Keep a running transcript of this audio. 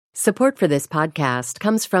Support for this podcast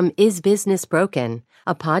comes from Is Business Broken,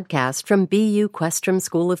 a podcast from BU Questrom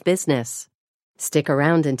School of Business. Stick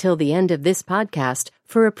around until the end of this podcast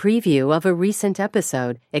for a preview of a recent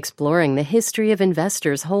episode exploring the history of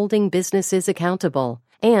investors holding businesses accountable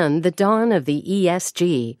and the dawn of the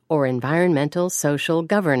ESG, or Environmental Social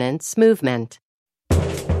Governance, movement.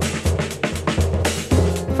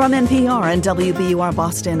 From NPR and WBUR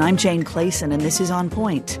Boston, I'm Jane Clayson, and this is On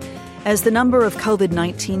Point. As the number of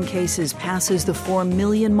COVID-19 cases passes the 4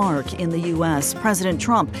 million mark in the U.S., President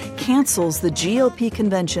Trump cancels the GOP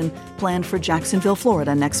convention planned for Jacksonville,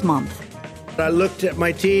 Florida next month. I looked at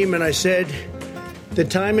my team and I said, the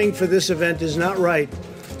timing for this event is not right.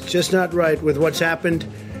 It's just not right with what's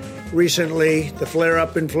happened recently, the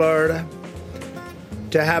flare-up in Florida.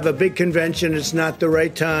 To have a big convention, it's not the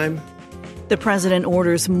right time. The president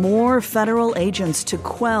orders more federal agents to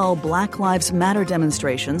quell Black Lives Matter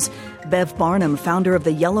demonstrations. Bev Barnum, founder of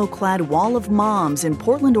the yellow-clad Wall of Moms in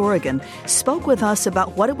Portland, Oregon, spoke with us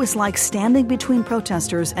about what it was like standing between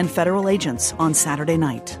protesters and federal agents on Saturday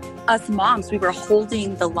night. Us moms, we were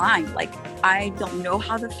holding the line. I don't know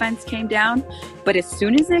how the fence came down, but as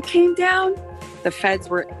soon as it came down, the feds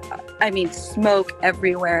were, smoke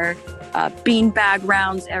everywhere, beanbag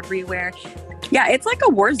rounds everywhere. Yeah, it's like a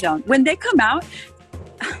war zone. When they come out,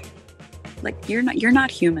 you're not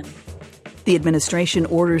human. The administration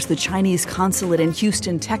orders the Chinese consulate in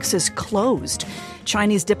Houston, Texas, closed.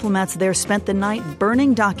 Chinese diplomats there spent the night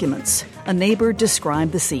burning documents. A neighbor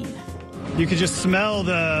described the scene. You could just smell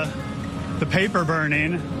the paper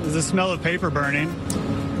burning. There's the smell of paper burning.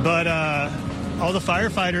 But all the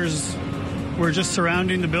firefighters were just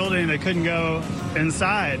surrounding the building. They couldn't go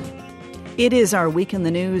inside. It is our Week in the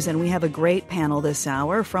News, and we have a great panel this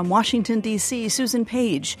hour. From Washington, D.C., Susan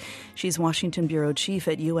Page. She's Washington Bureau Chief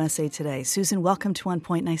at USA Today. Susan, welcome to On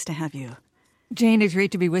Point. Nice to have you. Jane, it's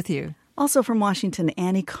great to be with you. Also from Washington,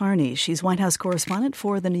 Annie Carney. She's White House correspondent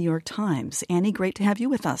for The New York Times. Annie, great to have you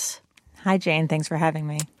with us. Hi, Jane. Thanks for having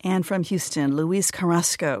me. And from Houston, Luis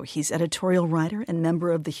Carrasco. He's editorial writer and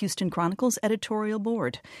member of the Houston Chronicle's editorial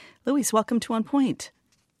board. Luis, welcome to On Point.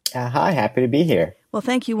 Hi, happy to be here. Well,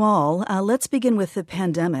 thank you all. Let's begin with the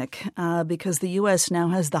pandemic because the U.S. now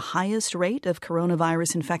has the highest rate of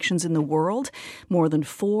coronavirus infections in the world, more than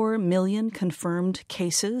 4 million confirmed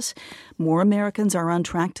cases. More Americans are on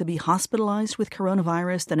track to be hospitalized with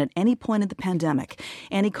coronavirus than at any point in the pandemic.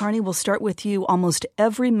 Annie Carney, we'll start with you. Almost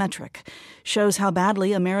every metric shows how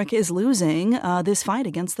badly America is losing this fight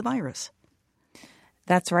against the virus.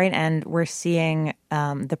 That's right. And we're seeing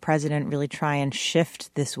the president really try and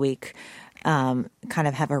shift this week, kind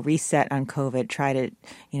of have a reset on COVID,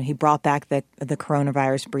 he brought back the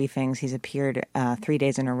coronavirus briefings. He's appeared 3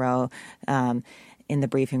 days in a row in the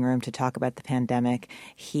briefing room to talk about the pandemic.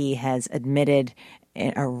 He has admitted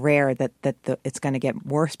a rare that it's going to get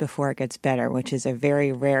worse before it gets better, which is a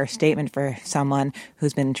very rare statement for someone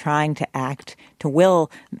who's been trying to act to will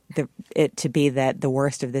it to be that the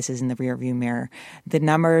worst of this is in the rearview mirror. The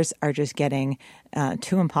numbers are just getting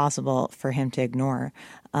too impossible for him to ignore.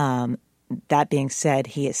 That being said,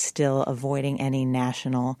 he is still avoiding any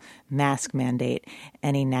national mask mandate,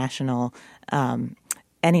 any national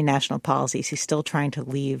policies. He's still trying to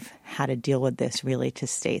leave how to deal with this really to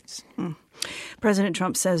states. President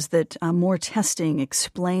Trump says that more testing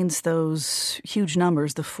explains those huge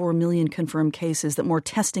numbers, the 4 million confirmed cases, that more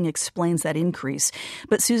testing explains that increase.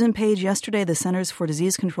 But Susan Page, yesterday, the Centers for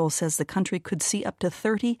Disease Control says the country could see up to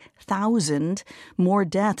 30,000 more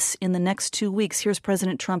deaths in the next 2 weeks. Here's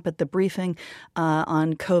President Trump at the briefing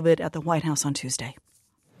on COVID at the White House on Tuesday.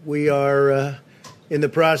 We are in the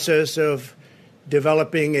process of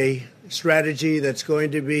developing a strategy that's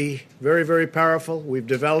going to be very, very powerful. We've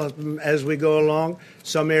developed them as we go along.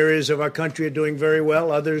 Some areas of our country are doing very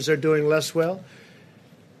well. Others are doing less well.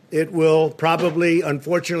 It will probably,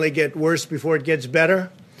 unfortunately, get worse before it gets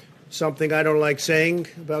better. Something I don't like saying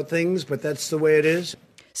about things, but that's the way it is.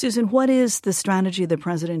 Susan, what is the strategy the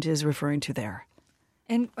president is referring to there?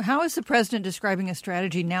 And how is the president describing a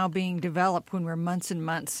strategy now being developed when we're months and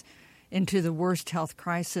months into the worst health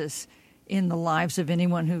crisis in the lives of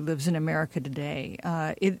anyone who lives in America today?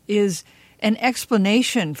 It is an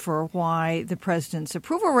explanation for why the president's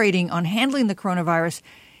approval rating on handling the coronavirus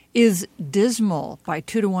is dismal. By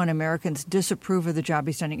 2-to-1, Americans disapprove of the job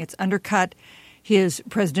he's done. It's undercut his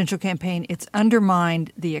presidential campaign. It's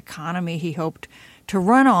undermined the economy he hoped to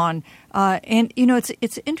run on. And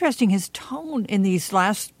it's interesting. His tone in these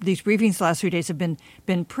briefings the last 3 days have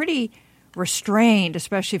been pretty restrained,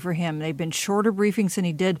 especially for him. They've been shorter briefings than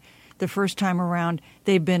he did the first time around.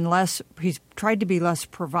 He's tried to be less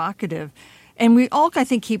provocative. And we all, I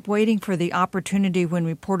think, keep waiting for the opportunity when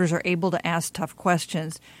reporters are able to ask tough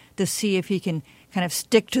questions to see if he can kind of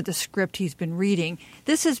stick to the script he's been reading.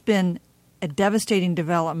 This has been a devastating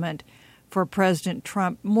development for President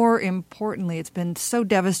Trump. More importantly, it's been so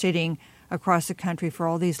devastating across the country for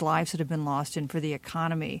all these lives that have been lost and for the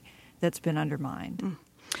economy that's been undermined.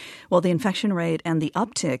 Well, the infection rate and the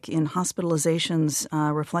uptick in hospitalizations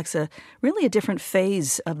reflects really a different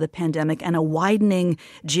phase of the pandemic and a widening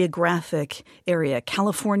geographic area.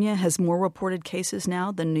 California has more reported cases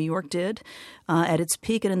now than New York did at its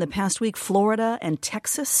peak. And in the past week, Florida and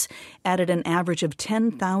Texas added an average of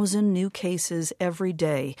 10,000 new cases every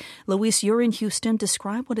day. Luis, you're in Houston.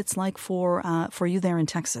 Describe what it's like for you there in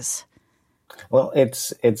Texas. Well,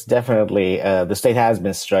 it's definitely the state has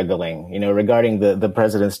been struggling. Regarding the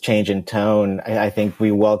president's change in tone, I think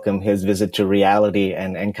we welcome his visit to reality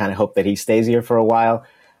and kind of hope that he stays here for a while.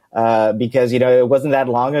 Because, it wasn't that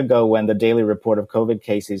long ago when the daily report of COVID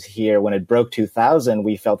cases here, when it broke 2,000,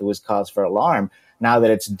 we felt it was cause for alarm. Now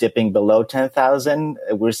that it's dipping below 10,000,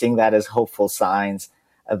 we're seeing that as hopeful signs.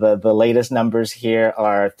 The latest numbers here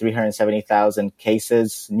are 370,000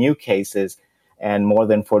 cases, new cases, and more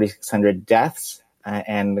than 4,600 deaths.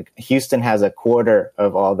 And Houston has a quarter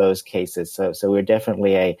of all those cases. So we're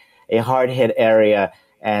definitely a hard-hit area.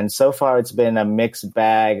 And so far, it's been a mixed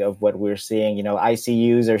bag of what we're seeing.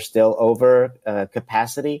 ICUs are still over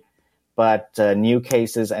capacity, but new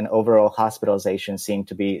cases and overall hospitalization seem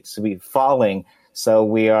to be falling. So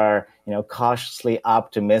we are, cautiously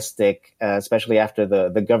optimistic, especially after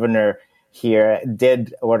the governor here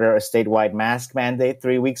did order a statewide mask mandate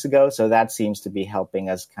 3 weeks ago. So that seems to be helping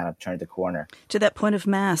us kind of turn the corner. To that point of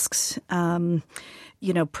masks,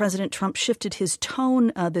 President Trump shifted his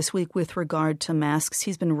tone this week with regard to masks.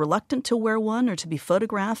 He's been reluctant to wear one or to be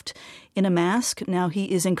photographed in a mask. Now he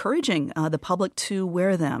is encouraging the public to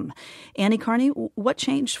wear them. Annie Carney, what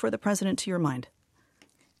changed for the president to your mind?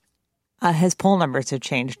 His poll numbers have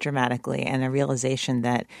changed dramatically, and a realization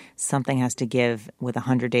that something has to give with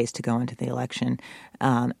 100 days to go into the election,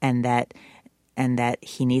 and that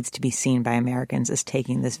he needs to be seen by Americans as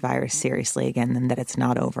taking this virus seriously again, and that it's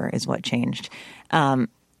not over is what changed. The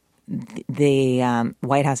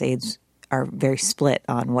White House aides are very split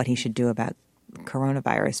on what he should do about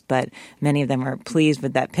coronavirus, but many of them are pleased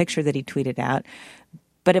with that picture that he tweeted out.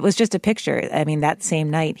 But it was just a picture. I mean, that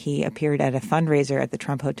same night he appeared at a fundraiser at the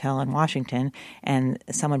Trump Hotel in Washington, and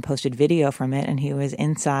someone posted video from it, and he was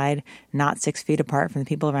inside, not 6 feet apart from the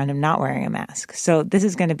people around him, not wearing a mask. So this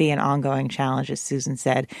is going to be an ongoing challenge, as Susan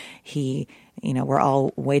said. We're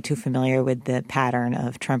all way too familiar with the pattern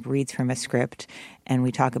of Trump reads from a script, and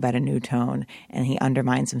we talk about a new tone, and he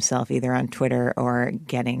undermines himself either on Twitter or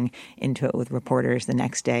getting into it with reporters the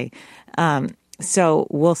next day. So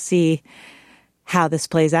we'll see how this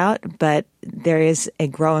plays out, but there is a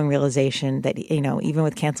growing realization that, even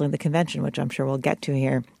with canceling the convention, which I'm sure we'll get to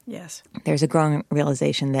here, yes, there's a growing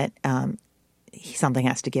realization that something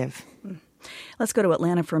has to give. Let's go to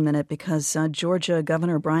Atlanta for a minute because Georgia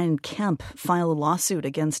Governor Brian Kemp filed a lawsuit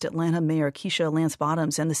against Atlanta Mayor Keisha Lance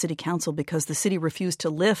Bottoms and the city council because the city refused to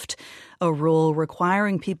lift a rule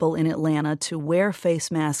requiring people in Atlanta to wear face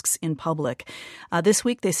masks in public. This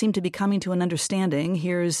week, they seem to be coming to an understanding.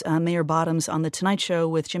 Here's Mayor Bottoms on The Tonight Show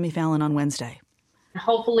with Jimmy Fallon on Wednesday.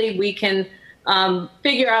 Hopefully we can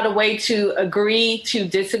figure out a way to agree to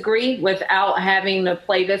disagree without having to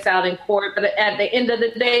play this out in court. But at the end of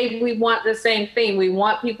the day, we want the same thing. We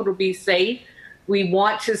want people to be safe. We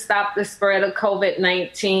want to stop the spread of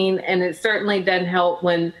COVID-19. And it certainly doesn't help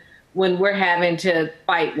when we're having to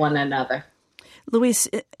fight one another. Luis,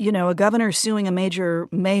 a governor suing a major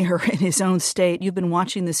mayor in his own state. You've been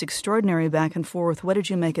watching this extraordinary back and forth. What did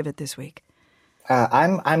you make of it this week?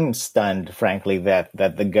 I'm stunned, frankly, that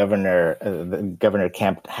the Governor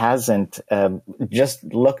Kemp hasn't just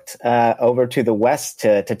looked over to the west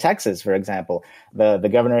to Texas, for example. The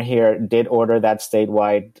governor here did order that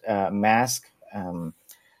statewide mask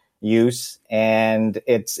use, and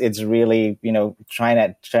it's really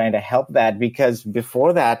trying to help that, because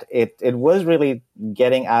before that it was really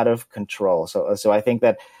getting out of control. So I think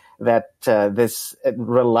that this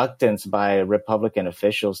reluctance by Republican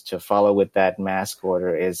officials to follow with that mask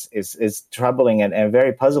order is troubling and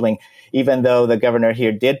very puzzling, even though the governor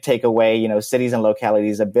here did take away, cities and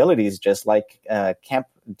localities' abilities, just like Kemp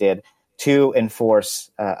did, to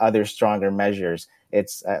enforce other stronger measures.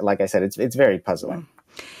 It's like I said, it's very puzzling.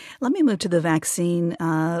 Let me move to the vaccine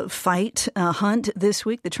hunt this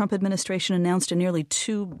week. The Trump administration announced a nearly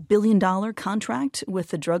 $2 billion contract with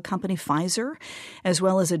the drug company Pfizer, as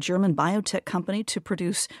well as a German biotech company to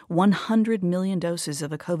produce 100 million doses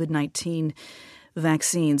of a COVID-19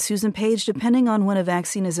 vaccine. Susan Page, depending on when a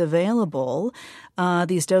vaccine is available,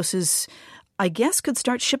 these doses, I guess, could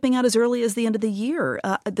start shipping out as early as the end of the year.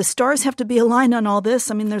 The stars have to be aligned on all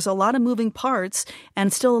this. I mean, there's a lot of moving parts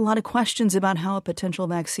and still a lot of questions about how a potential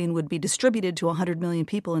vaccine would be distributed to 100 million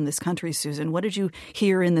people in this country, Susan. What did you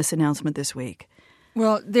hear in this announcement this week?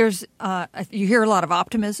 Well, there's you hear a lot of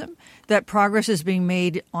optimism that progress is being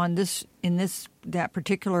made on that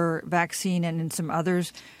particular vaccine and in some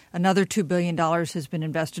others. Another $2 billion has been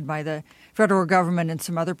invested by the federal government in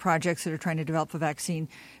some other projects that are trying to develop a vaccine.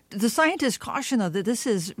 The scientists caution, though, that this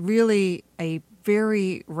is really a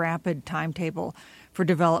very rapid timetable for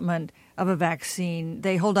development of a vaccine.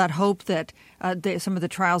 They hold out hope that some of the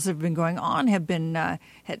trials that have been going on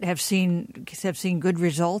have seen good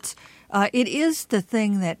results. It is the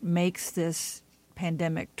thing that makes this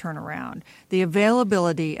pandemic turn around. The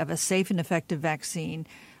availability of a safe and effective vaccine,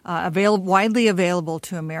 widely available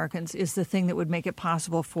to Americans, is the thing that would make it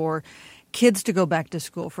possible for kids to go back to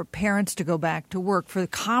school, for parents to go back to work, for the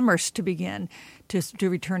commerce to begin to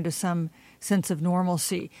return to some sense of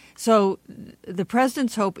normalcy. So the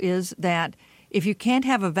president's hope is that if you can't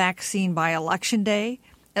have a vaccine by Election Day,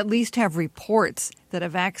 at least have reports that a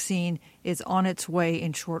vaccine is on its way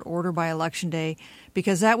in short order by Election Day,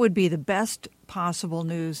 because that would be the best possible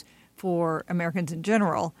news for Americans in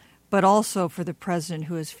general, but also for the president,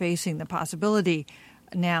 who is facing the possibility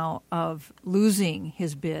now of losing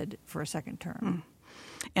his bid for a second term.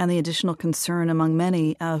 And the additional concern among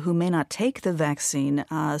many who may not take the vaccine,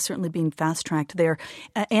 certainly being fast-tracked there.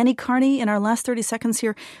 Annie Carney, in our last 30 seconds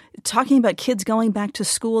here, talking about kids going back to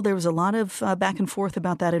school. There was a lot of back and forth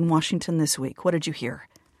about that in Washington this week. What did you hear?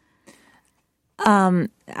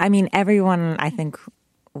 I mean, everyone, I think,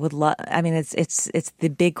 would love. I mean, it's the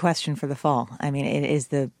big question for the fall. I mean, it is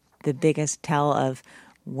the biggest tell of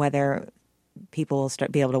whether people will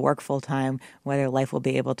be able to work full time, whether life will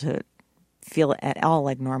be able to feel at all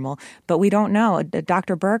like normal. But we don't know.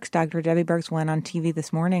 Dr. Debbie Birx went on TV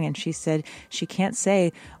this morning and she said she can't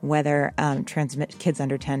say whether kids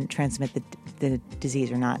under 10 transmit the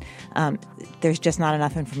disease or not. There's just not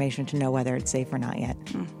enough information to know whether it's safe or not yet.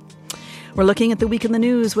 We're looking at the week in the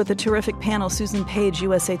news with a terrific panel. Susan Page,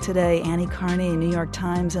 USA Today, Annie Carney, New York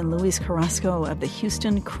Times, and Luis Carrasco of the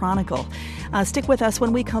Houston Chronicle. Stick with us.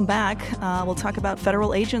 When we come back, we'll talk about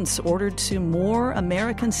federal agents ordered to more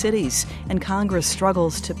American cities, and Congress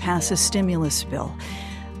struggles to pass a stimulus bill.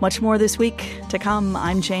 Much more this week to come.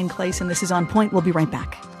 I'm Jane Clayson. This is On Point. We'll be right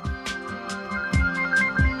back.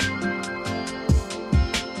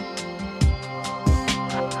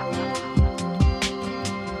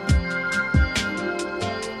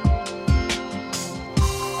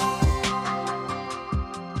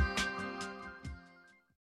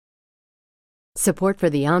 Support for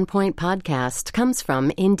the On Point podcast comes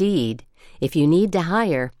from Indeed. If you need to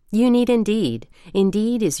hire, you need Indeed.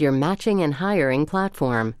 Indeed is your matching and hiring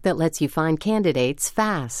platform that lets you find candidates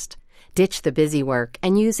fast. Ditch the busy work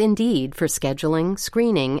and use Indeed for scheduling,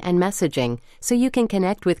 screening, and messaging so you can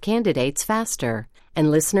connect with candidates faster. And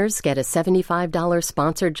listeners get a $75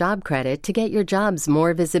 sponsored job credit to get your jobs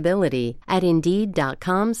more visibility at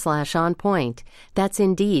Indeed.com/onpoint. That's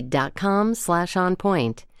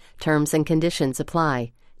Indeed.com/onpoint. Terms and conditions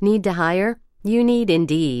apply. Need to hire? You need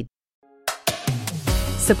Indeed.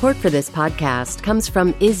 Support for this podcast comes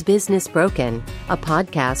from Is Business Broken, a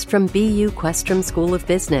podcast from BU Questrom School of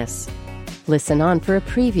Business. Listen on for a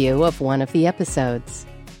preview of one of the episodes.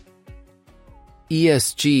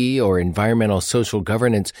 ESG, or environmental social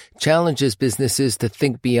governance, challenges businesses to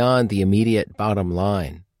think beyond the immediate bottom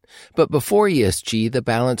line. But before ESG, the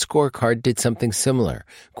Balanced Scorecard did something similar.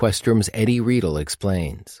 Questrom's Eddie Riedel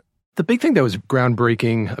explains. The big thing that was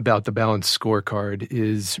groundbreaking about the Balanced Scorecard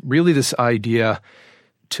is really this idea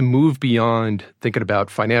to move beyond thinking about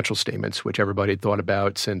financial statements, which everybody had thought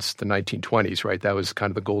about since the 1920s, right? That was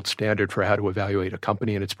kind of the gold standard for how to evaluate a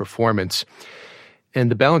company and its performance. And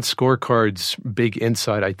the Balanced Scorecard's big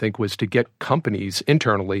insight, I think, was to get companies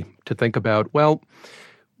internally to think about, well,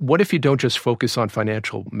 what if you don't just focus on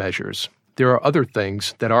financial measures? There are other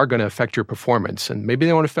things that are going to affect your performance, and maybe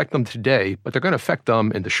they won't affect them today, but they're going to affect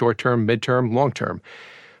them in the short term, midterm, long term.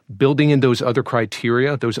 Building in those other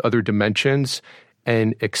criteria, those other dimensions,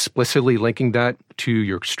 and explicitly linking that to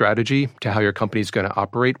your strategy, to how your company is going to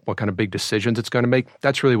operate, what kind of big decisions it's going to make,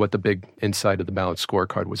 that's really what the big insight of the Balanced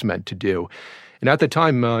Scorecard was meant to do. And at the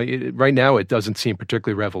time, right now, it doesn't seem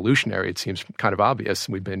particularly revolutionary. It seems kind of obvious.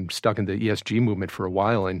 We've been stuck in the ESG movement for a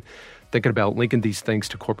while, and thinking about linking these things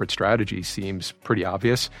to corporate strategy seems pretty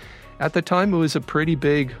obvious. At the time, it was a pretty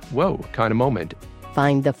big, whoa, kind of moment.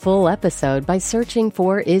 Find the full episode by searching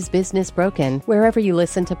for Is Business Broken wherever you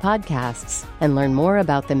listen to podcasts, and learn more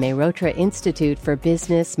about the Mehrotra Institute for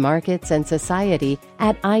Business, Markets, and Society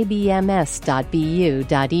at ibms.bu.edu.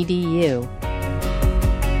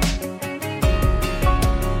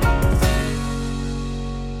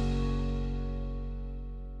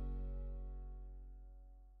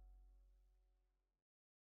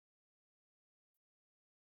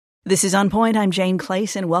 This is On Point. I'm Jane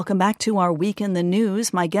Clace, and welcome back to our Week in the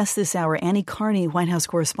News. My guest this hour, Annie Carney, White House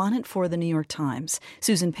correspondent for The New York Times,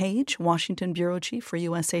 Susan Page, Washington bureau chief for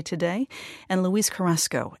USA Today, and Luis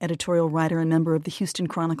Carrasco, editorial writer and member of the Houston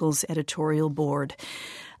Chronicle's editorial board.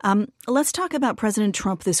 Let's talk about President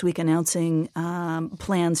Trump this week announcing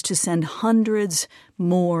plans to send hundreds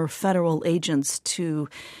more federal agents to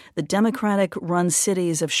the Democratic-run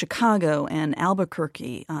cities of Chicago and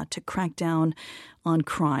Albuquerque to crack down on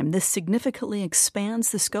crime. This significantly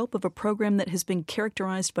expands the scope of a program that has been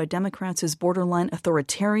characterized by Democrats as borderline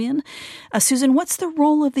authoritarian. Susan, what's the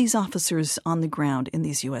role of these officers on the ground in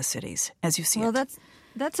these U.S. cities as you see it?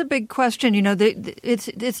 That's a big question. You know,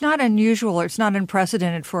 it's not unusual or it's not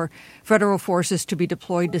unprecedented for federal forces to be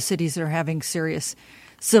deployed to cities that are having serious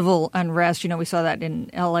civil unrest. You know, we saw that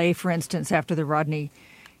in L.A., for instance, after the Rodney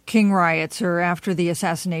King riots or after the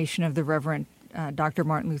assassination of the Reverend Dr.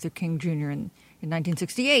 Martin Luther King Jr. in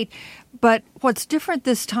 1968. But what's different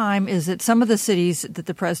this time is that some of the cities that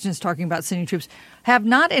the president is talking about sending troops have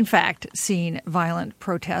not, in fact, seen violent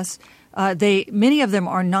protests. Many of them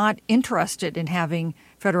are not interested in having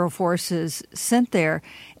federal forces sent there.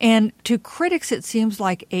 And to critics, it seems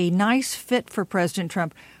like a nice fit for President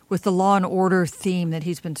Trump with the law and order theme that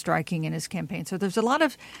he's been striking in his campaign. So there's a lot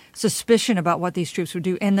of suspicion about what these troops would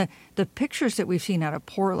do. And the pictures that we've seen out of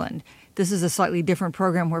Portland, this is a slightly different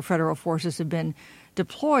program where federal forces have been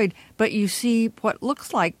deployed, but you see what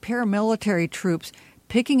looks like paramilitary troops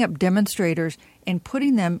picking up demonstrators and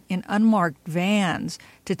putting them in unmarked vans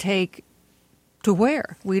to take to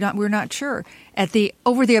where? We're not sure.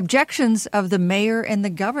 Over the objections of the mayor and the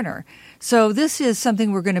governor. So this is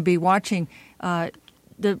something we're going to be watching.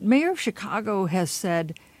 The mayor of Chicago has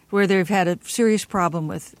said, where they've had a serious problem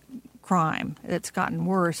with crime that's gotten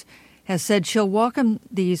worse, has said she'll welcome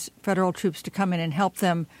these federal troops to come in and help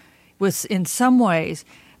them in some ways.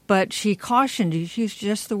 But she cautioned, you used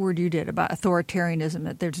just the word you did about authoritarianism,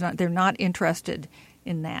 that they're not interested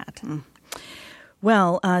in that.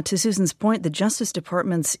 Well, to Susan's point, the Justice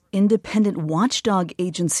Department's independent watchdog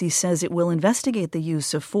agency says it will investigate the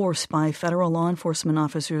use of force by federal law enforcement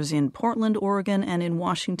officers in Portland, Oregon, and in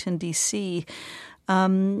Washington, D.C.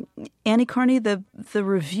 Annie Carney, the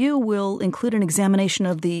review will include an examination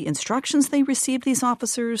of the instructions they received, these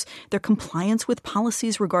officers, their compliance with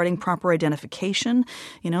policies regarding proper identification,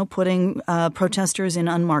 putting protesters in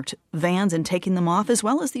unmarked vans and taking them off, as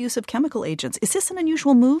well as the use of chemical agents. Is this an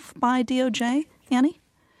unusual move by DOJ, Annie?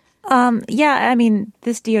 Yeah, I mean,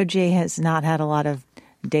 this DOJ has not had a lot of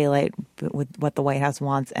daylight with what the White House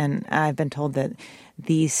wants, and I've been told that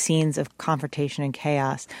these scenes of confrontation and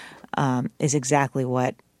chaos is exactly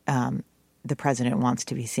what the president wants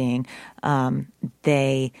to be seeing.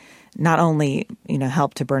 They not only,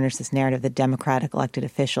 help to burnish this narrative that Democratic elected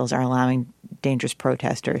officials are allowing dangerous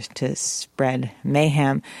protesters to spread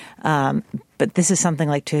mayhem, but this is something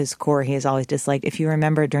like to his core he has always disliked. If you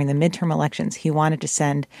remember, during the midterm elections, he wanted to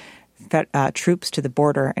send troops to the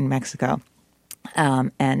border in Mexico,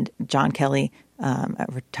 and John Kelly, a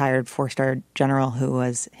retired four-star general who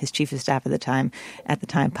was his chief of staff at the time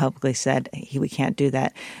publicly said we can't do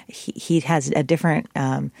that. He has a different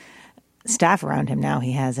staff around him now.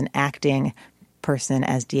 He has an acting person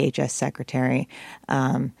as DHS secretary.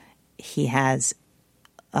 He has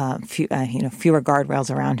fewer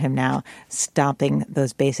guardrails around him now, stopping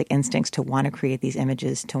those basic instincts to want to create these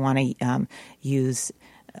images, to want to use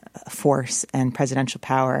force and presidential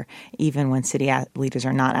power, even when city leaders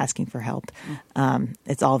are not asking for help.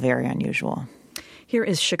 It's all very unusual. Here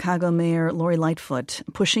is Chicago Mayor Lori Lightfoot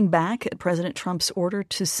pushing back at President Trump's order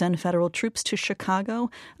to send federal troops to Chicago.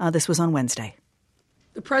 This was on Wednesday.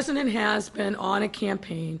 The president has been on a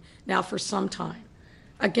campaign now for some time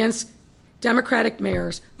against Democratic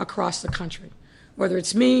mayors across the country, whether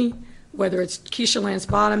it's me, whether it's Keisha Lance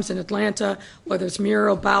Bottoms in Atlanta, whether it's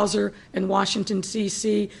Muriel Bowser in Washington,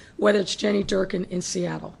 D.C., whether it's Jenny Durkin in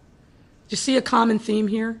Seattle. Do you see a common theme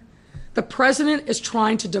here? The president is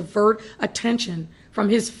trying to divert attention from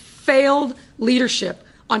his failed leadership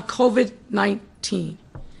on COVID-19.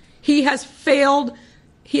 He has failed.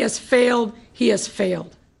 He has failed. He has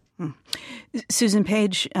failed. Susan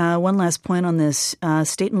Page, one last point on this.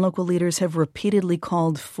 State and local leaders have repeatedly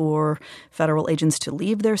called for federal agents to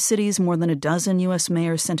leave their cities. More than a dozen U.S.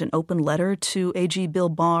 mayors sent an open letter to AG Bill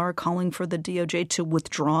Barr calling for the DOJ to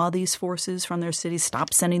withdraw these forces from their cities,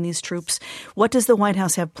 stop sending these troops. What does the White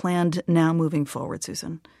House have planned now moving forward,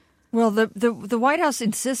 Susan? Well, the White House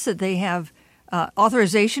insists that they have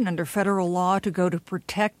authorization under federal law to go to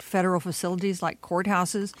protect federal facilities like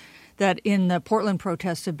courthouses that in the Portland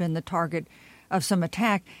protests have been the target of some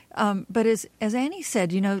attack. But as Annie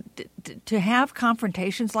said, to have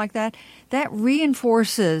confrontations like that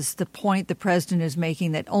reinforces the point the president is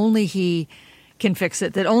making that only he can fix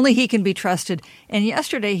it, that only he can be trusted. And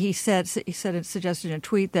yesterday he suggested in a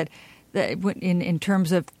tweet that in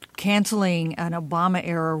terms of canceling an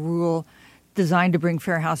Obama-era rule designed to bring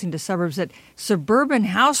fair housing to suburbs, that suburban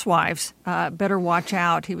housewives better watch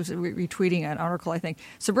out. He was retweeting an article, I think.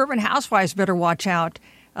 Suburban housewives better watch out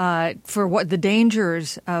for what the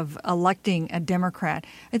dangers of electing a Democrat.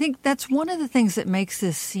 I think that's one of the things that makes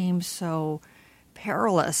this seem so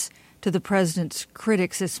perilous to the president's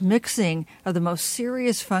critics, this mixing of the most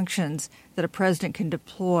serious functions that a president can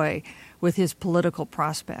deploy with his political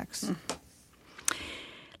prospects.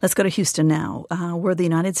 Let's go to Houston now, where the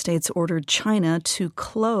United States ordered China to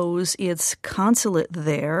close its consulate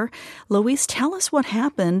there. Luis, tell us what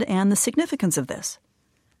happened and the significance of this.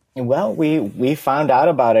 Well, we found out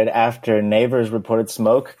about it after neighbors reported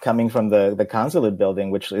smoke coming from the consulate building,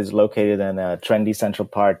 which is located in a trendy central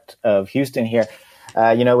part of Houston here.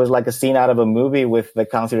 It was like a scene out of a movie with the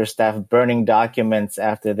consular staff burning documents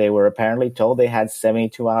after they were apparently told they had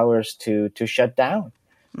 72 hours to shut down.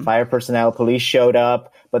 Fire personnel, police showed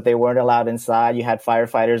up, but they weren't allowed inside. You had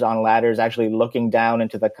firefighters on ladders actually looking down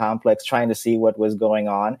into the complex, trying to see what was going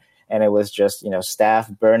on. And it was just, staff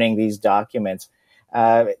burning these documents.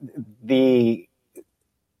 The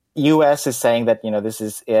U.S. is saying that, this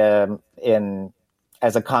is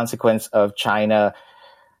as a consequence of China's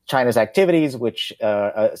activities, which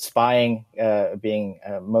spying being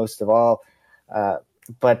most of all.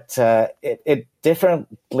 But it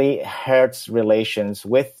differently hurts relations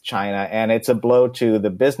with China, and it's a blow to the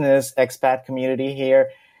business expat community here.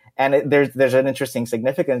 And there's an interesting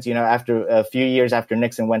significance. After a few years after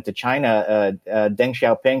Nixon went to China, Deng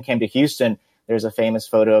Xiaoping came to Houston. There's a famous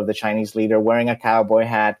photo of the Chinese leader wearing a cowboy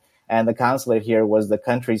hat, and the consulate here was the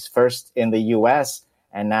country's first in the U.S.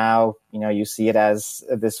 And now, you see it as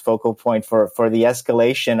this focal point for the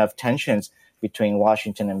escalation of tensions between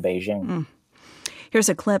Washington and Beijing. Here's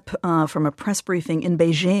a clip from a press briefing in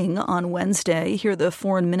Beijing on Wednesday. Here, the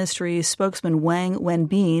Foreign Ministry spokesman Wang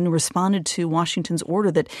Wenbin responded to Washington's order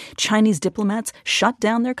that Chinese diplomats shut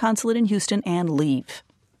down their consulate in Houston and leave.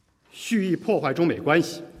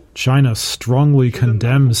 China strongly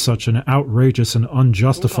condemns such an outrageous and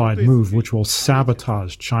unjustified move which will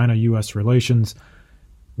sabotage China-U.S. relations.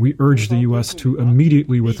 We urge the U.S. to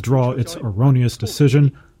immediately withdraw its erroneous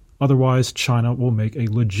decision. Otherwise, China will make a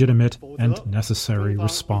legitimate and necessary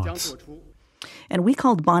response. And we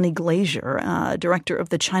called Bonnie Glazier, director of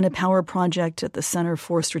the China Power Project at the Center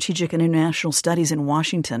for Strategic and International Studies in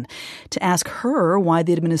Washington, to ask her why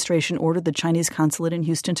the administration ordered the Chinese consulate in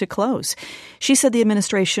Houston to close. She said the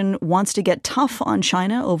administration wants to get tough on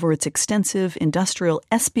China over its extensive industrial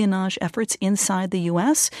espionage efforts inside the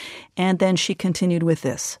U.S. And then she continued with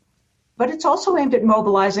this. But it's also aimed at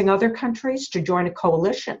mobilizing other countries to join a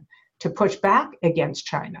coalition to push back against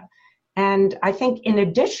China. And I think in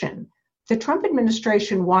addition, the Trump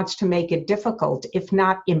administration wants to make it difficult, if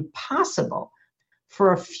not impossible,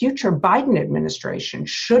 for a future Biden administration,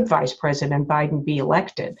 should Vice President Biden be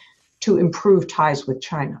elected, to improve ties with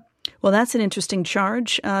China. Well, that's an interesting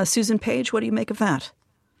charge. Susan Page, what do you make of that?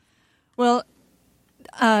 Well,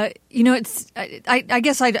 it's. I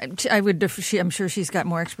guess I would. I'm sure she's got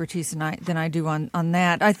more expertise than I do on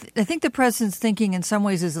that. I think the president's thinking in some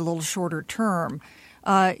ways is a little shorter term.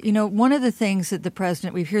 One of the things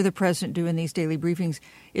that we hear the president do in these daily briefings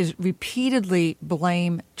is repeatedly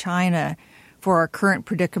blame China for our current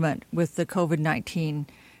predicament with the COVID-19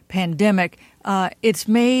 pandemic. It's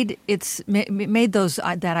made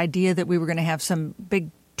that idea that we were going to have some big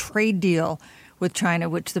trade deal with China,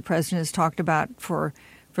 which the president has talked about for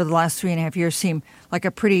the last 3.5 years, seem like a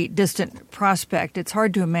pretty distant prospect. It's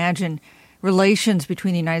hard to imagine relations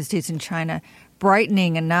between the United States and China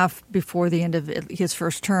brightening enough before the end of his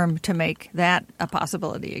first term to make that a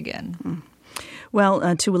possibility again.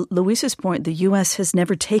 Well, to Luis's point, the U.S. has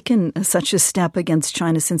never taken such a step against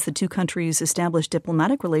China since the two countries established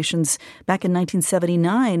diplomatic relations back in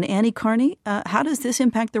 1979. Annie Carney, how does this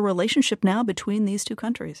impact the relationship now between these two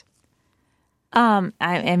countries?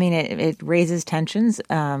 It raises tensions.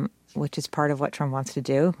 which is part of what Trump wants to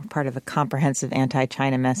do, part of a comprehensive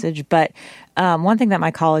anti-China message. But one thing that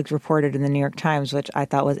my colleagues reported in the New York Times, which I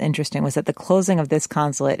thought was interesting, was that the closing of this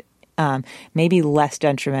consulate may be less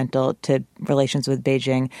detrimental to relations with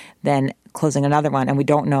Beijing than closing another one, and we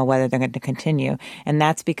don't know whether they're going to continue. And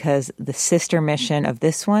that's because the sister mission of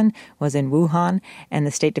this one was in Wuhan, and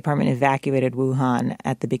the State Department evacuated Wuhan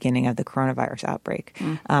at the beginning of the coronavirus outbreak.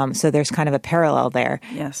 So there's kind of a parallel there.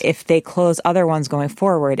 Yes. If they close other ones going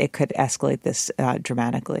forward, it could escalate this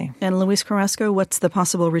dramatically. And Luis Carrasco, what's the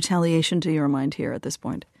possible retaliation to your mind here at this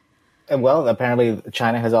point? Well, apparently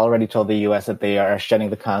China has already told the U.S. that they are shutting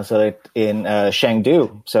the consulate in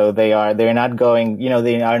Chengdu. So they're not going,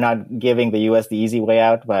 they are not giving the U.S. the easy way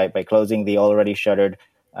out by closing the already shuttered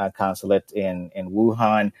consulate in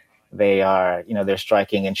Wuhan. They are, they're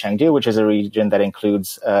striking in Chengdu, which is a region that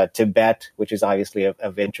includes Tibet, which is obviously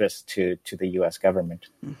of interest to the U.S. government.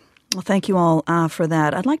 Well, thank you all for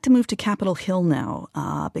that. I'd like to move to Capitol Hill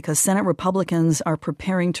now because Senate Republicans are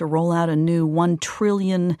preparing to roll out a new $1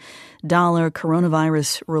 trillion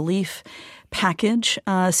coronavirus relief package.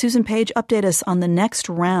 Susan Page, update us on the next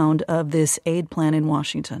round of this aid plan in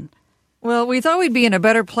Washington. Well, we thought we'd be in a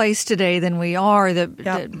better place today than we are.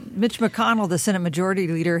 Mitch McConnell, the Senate Majority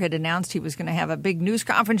Leader, had announced he was going to have a big news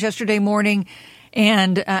conference yesterday morning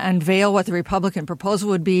and unveil what the Republican proposal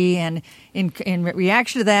would be. And in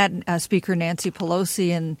reaction to that, Speaker Nancy Pelosi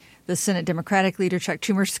and the Senate Democratic leader Chuck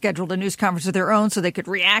Schumer scheduled a news conference of their own so they could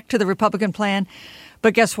react to the Republican plan.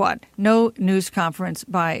 But guess what? No news conference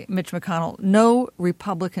by Mitch McConnell, no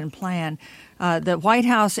Republican plan. The White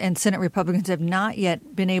House and Senate Republicans have not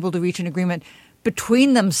yet been able to reach an agreement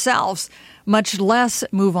between themselves, much less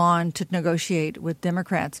move on to negotiate with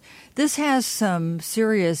Democrats. This has some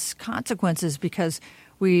serious consequences because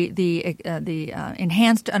the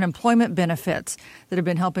enhanced unemployment benefits that have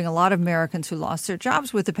been helping a lot of Americans who lost their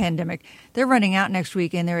jobs with the pandemic, they're running out next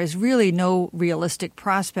week, and there is really no realistic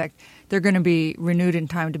prospect they're going to be renewed in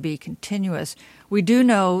time to be continuous. We do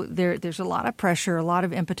know there's a lot of pressure, a lot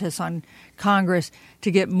of impetus on Congress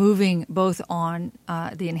to get moving both on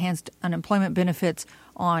the enhanced unemployment benefits,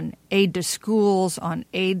 on aid to schools, on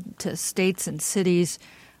aid to states and cities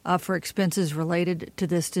for expenses related to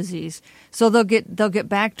this disease. So they'll get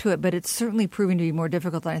back to it, but it's certainly proving to be more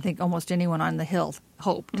difficult than I think almost anyone on the Hill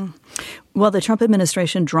hoped. Well, the Trump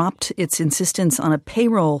administration dropped its insistence on a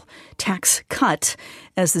payroll tax cut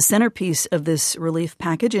as the centerpiece of this relief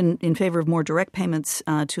package in favor of more direct payments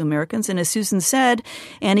to Americans. And as Susan said,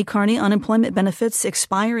 Annie Carney, unemployment benefits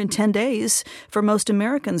expire in 10 days for most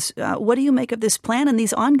Americans. What do you make of this plan and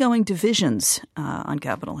these ongoing divisions on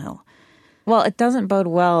Capitol Hill? Well, it doesn't bode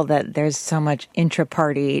well that there's so much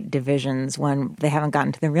intra-party divisions when they haven't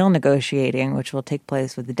gotten to the real negotiating, which will take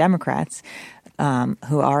place with the Democrats,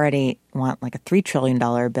 who already want like a $3 trillion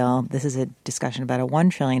bill. This is a discussion about a $1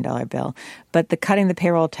 trillion bill. But the cutting the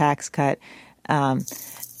payroll tax cut,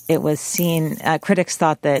 it was seen, critics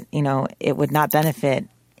thought that, it would not benefit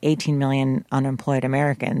 18 million unemployed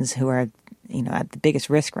Americans who are, at the biggest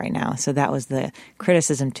risk right now. So that was the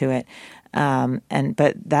criticism to it.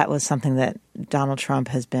 But that was something that Donald Trump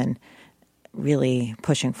has been really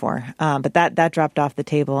pushing for. But that dropped off the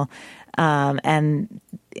table. And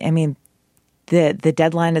I mean, the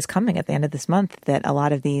deadline is coming at the end of this month that a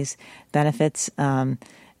lot of these benefits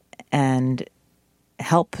and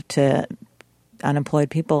help to unemployed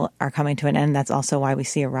people are coming to an end. That's also why we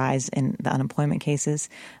see a rise in the unemployment cases.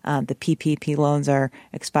 The PPP loans are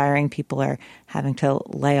expiring. People are having to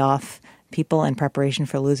lay off people in preparation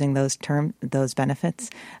for losing those benefits.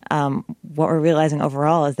 What we're realizing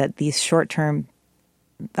overall is that these short-term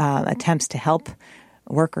attempts to help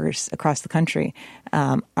workers across the country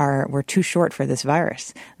were too short for this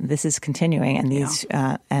virus. This is continuing, and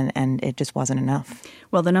and it just wasn't enough.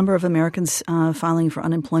 Well, the number of Americans filing for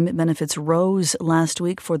unemployment benefits rose last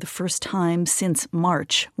week for the first time since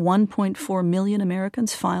March. 1.4 million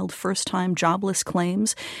Americans filed first-time jobless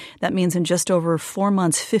claims. That means in just over 4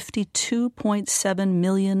 months, 52.7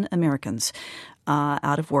 million Americans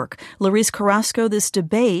out of work. Luis Carrasco, this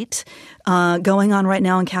debate going on right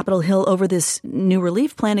now on Capitol Hill over this new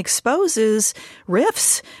relief plan exposes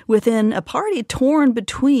rifts within a party torn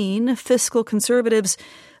between fiscal conservatives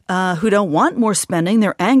who don't want more spending.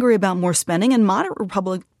 They're angry about more spending, and moderate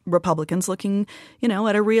Republicans looking,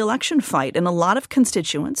 at a re-election fight. And a lot of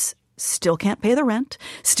constituents still can't pay the rent,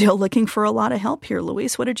 still looking for a lot of help here.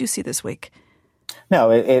 Luis, what did you see this week? No,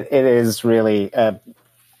 it is really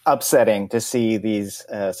upsetting to see these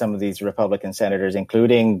some of these Republican senators,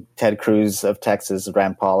 including Ted Cruz of Texas,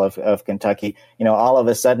 Rand Paul of Kentucky, all of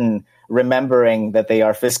a sudden remembering that they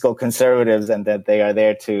are fiscal conservatives and that they are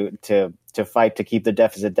there to fight to keep the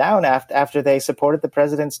deficit down after they supported the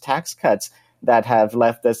president's tax cuts that have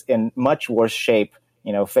left us in much worse shape,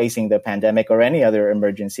 facing the pandemic or any other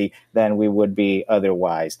emergency than we would be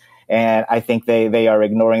otherwise. And I think they are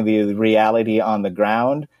ignoring the reality on the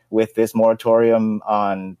ground with this moratorium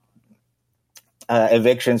on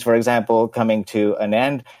evictions, for example, coming to an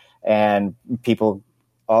end, and people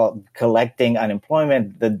all collecting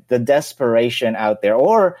unemployment, the desperation out there,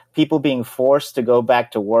 or people being forced to go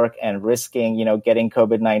back to work and risking, getting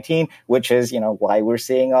COVID-19, which is, why we're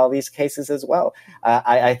seeing all these cases as well.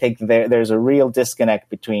 I think there's a real disconnect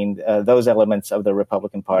between those elements of the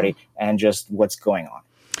Republican Party and just what's going on.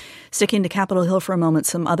 Sticking to Capitol Hill for a moment,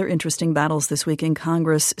 some other interesting battles this week in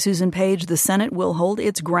Congress. Susan Page, the Senate will hold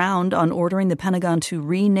its ground on ordering the Pentagon to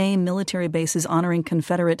rename military bases honoring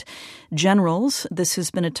Confederate generals. This has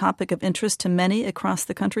been a topic of interest to many across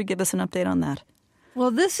the country. Give us an update on that. Well,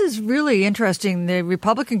 this is really interesting. The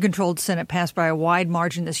Republican-controlled Senate passed by a wide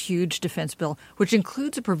margin this huge defense bill, which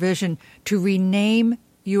includes a provision to rename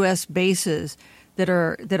U.S. bases that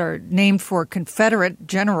are named for Confederate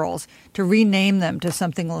generals, to rename them to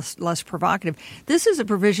something less provocative. This is a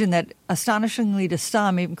provision that, astonishingly to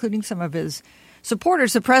some, including some of his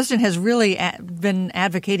supporters, the president has really been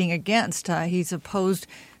advocating against. He's opposed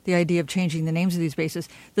the idea of changing the names of these bases.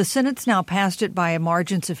 The Senate's now passed it by a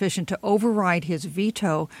margin sufficient to override his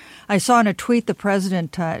veto. I saw in a tweet the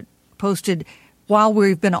president posted while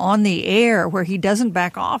we've been on the air, where he doesn't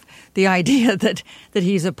back off the idea that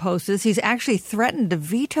he's opposed to this. He's actually threatened to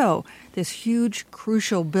veto this huge,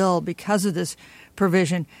 crucial bill because of this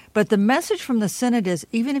provision. But the message from the Senate is,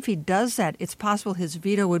 even if he does that, it's possible his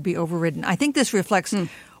veto would be overridden. I think this reflects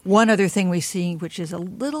one other thing we see, which is a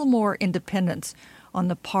little more independence on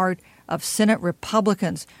the part of Senate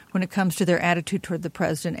Republicans when it comes to their attitude toward the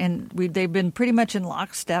president. And they've been pretty much in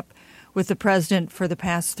lockstep with the president for the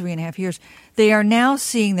past 3.5 years. They are now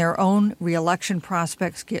seeing their own reelection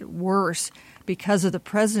prospects get worse because of the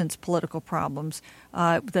president's political problems.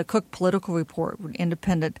 The Cook Political Report,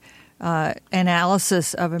 independent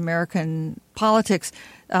analysis of American politics,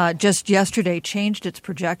 just yesterday changed its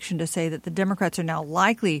projection to say that the Democrats are now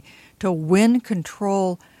likely to win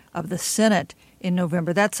control of the Senate in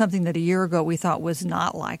November. That's something that a year ago we thought was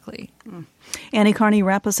not likely. Annie Carney,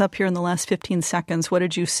 wrap us up here in the last 15 seconds. What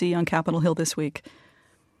did you see on Capitol Hill this week?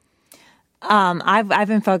 I've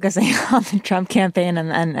been focusing on the Trump campaign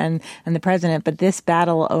and the president, but this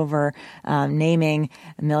battle over naming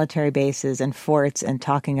military bases and forts and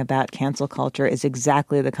talking about cancel culture is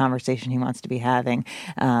exactly the conversation he wants to be having.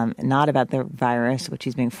 Not about the virus, which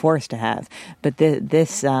he's being forced to have, but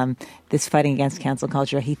this fighting against cancel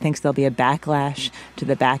culture. He thinks there'll be a backlash to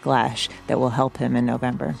the backlash that will help him in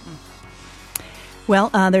November. Well,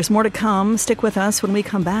 there's more to come. Stick with us. When we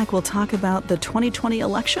come back, we'll talk about the 2020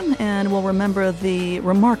 election, and we'll remember the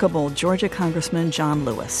remarkable Georgia Congressman John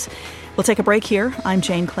Lewis. We'll take a break here. I'm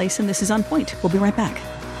Jane Clayson. This is On Point. We'll be right back.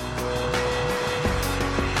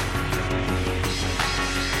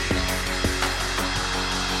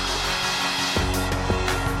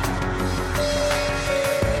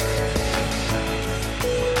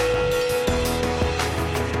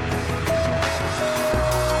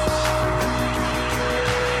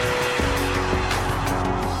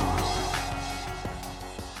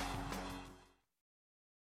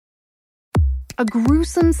 A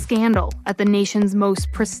gruesome scandal at the nation's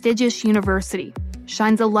most prestigious university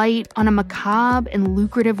shines a light on a macabre and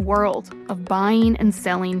lucrative world of buying and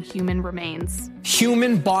selling human remains.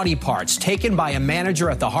 Human body parts taken by a manager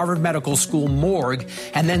at the Harvard Medical School morgue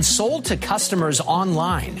and then sold to customers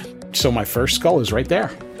online. So my first skull is right there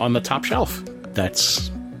on the top shelf. That's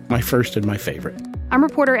my first and my favorite. I'm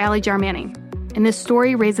reporter Allie Jarmanning, and this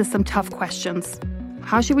story raises some tough questions.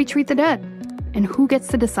 How should we treat the dead? And who gets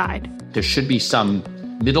to decide? There should be some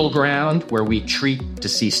middle ground where we treat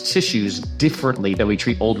deceased tissues differently than we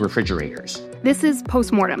treat old refrigerators. This is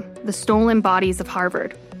Postmortem, the Stolen Bodies of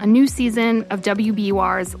Harvard, a new season of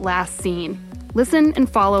WBUR's Last Scene. Listen and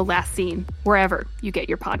follow Last Scene wherever you get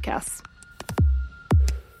your podcasts.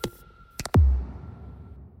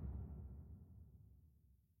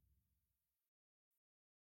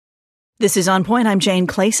 This is On Point. I'm Jane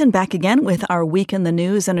Clayson, back again with our Week in the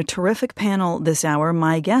News and a terrific panel this hour.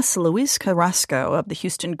 My guests, Luis Carrasco of the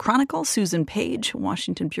Houston Chronicle, Susan Page,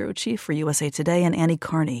 Washington Bureau Chief for USA Today, and Annie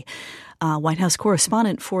Carney White House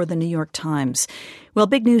correspondent for the New York Times. Well,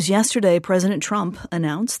 big news yesterday. President Trump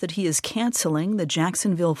announced that he is canceling the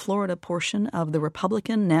Jacksonville, Florida portion of the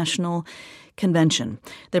Republican National Convention.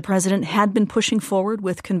 The president had been pushing forward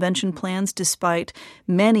with convention plans despite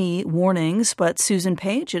many warnings, but Susan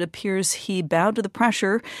Page, it appears he bowed to the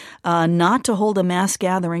pressure not to hold a mass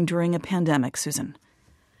gathering during a pandemic. Susan.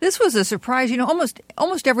 This was a surprise.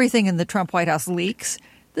 Almost everything in the Trump White House leaks.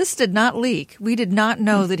 This did not leak. We did not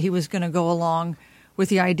know that he was going to go along with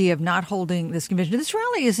the idea of not holding this convention. This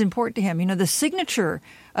rally is important to him. The signature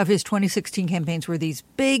of his 2016 campaigns were these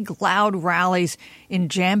big, loud rallies in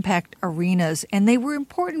jam-packed arenas, and they were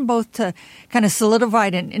important both to kind of solidify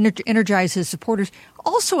and energize his supporters,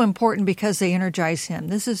 also important because they energize him.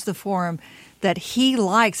 This is the forum that he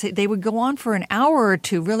likes. They would go on for an hour or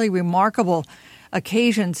two, really remarkable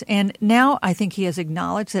occasions, and now I think he has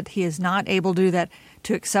acknowledged that he is not able to do that,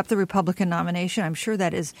 to accept the Republican nomination. I'm sure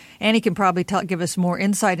that is, and he can probably give us more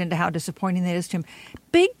insight into how disappointing that is to him.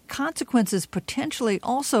 Big consequences potentially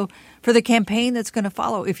also for the campaign that's going to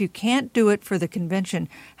follow. If you can't do it for the convention,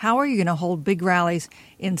 how are you going to hold big rallies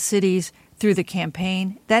in cities through the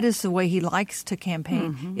campaign? That is the way he likes to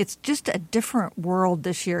campaign. Mm-hmm. It's just a different world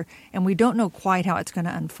this year, and we don't know quite how it's going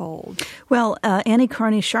to unfold. Well, Annie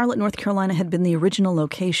Carney, Charlotte, North Carolina had been the original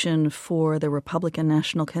location for the Republican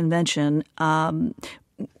National Convention.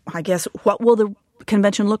 I guess, what will the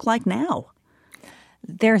convention look like now?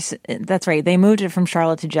 That's right. They moved it from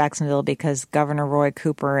Charlotte to Jacksonville because Governor Roy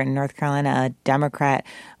Cooper in North Carolina, a Democrat,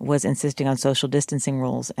 was insisting on social distancing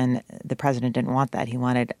rules, and the president didn't want that. He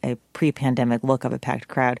wanted a pre-pandemic look of a packed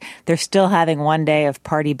crowd. They're still having one day of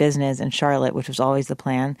party business in Charlotte, which was always the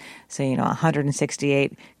plan. So,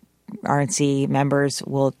 168 RNC members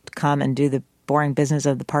will come and do the boring business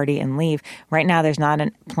of the party and leave. Right now, there's not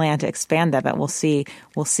a plan to expand that, but we'll see.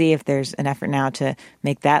 We'll see if there's an effort now to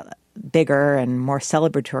make that bigger and more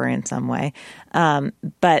celebratory in some way.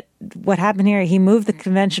 But what happened here, he moved the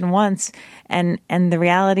convention once, and the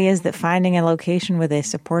reality is that finding a location with a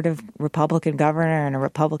supportive Republican governor and a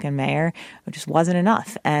Republican mayor just wasn't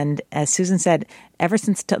enough. And as Susan said, ever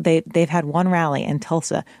since they've had one rally in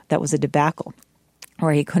Tulsa that was a debacle,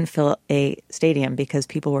 where he couldn't fill a stadium because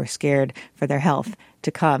people were scared for their health to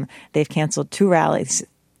come. They've canceled 2 rallies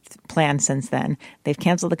planned since then. They've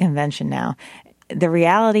canceled the convention now. The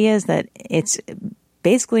reality is that it's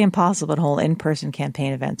basically impossible to hold in-person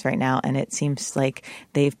campaign events right now, and it seems like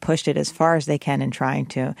they've pushed it as far as they can in trying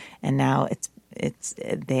to, and now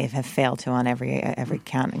they have failed to on every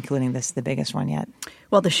count, including the biggest one yet.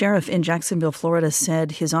 Well, the sheriff in Jacksonville, Florida,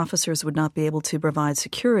 said his officers would not be able to provide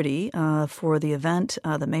security for the event.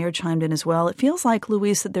 The mayor chimed in as well. It feels like,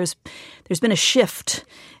 Louise, that there's been a shift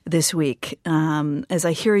this week. As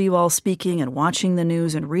I hear you all speaking and watching the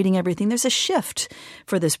news and reading everything, there's a shift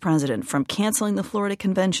for this president from canceling the Florida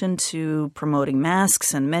convention to promoting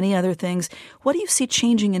masks and many other things. What do you see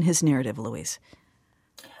changing in his narrative, Louise?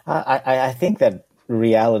 I think that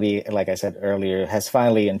reality, like I said earlier, has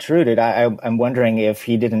finally intruded. I'm wondering if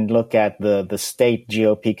he didn't look at the state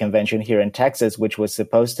GOP convention here in Texas, which was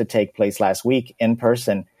supposed to take place last week in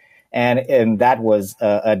person. And that was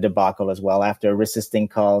a debacle as well, after resisting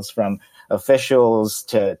calls from officials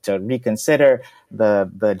to reconsider. The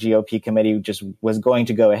GOP committee just was going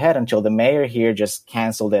to go ahead until the mayor here just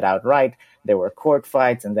canceled it outright. There were court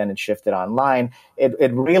fights, and then it shifted online.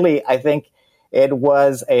 It really, I think, it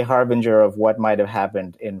was a harbinger of what might have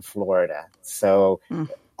happened in Florida. So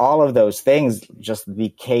all of those things, just the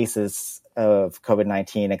cases of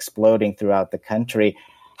COVID-19 exploding throughout the country,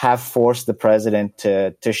 have forced the president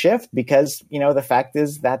to shift because, the fact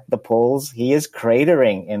is that the polls, he is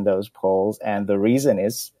cratering in those polls. And the reason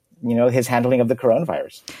is, his handling of the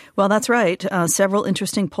coronavirus. Well, that's right. Several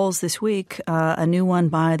interesting polls this week. A new one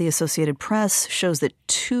by the Associated Press shows that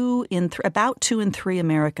about 2 in 3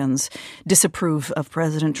 Americans disapprove of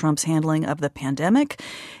President Trump's handling of the pandemic.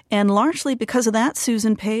 And largely because of that,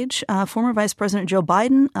 Susan Page, former Vice President Joe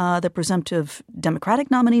Biden, the presumptive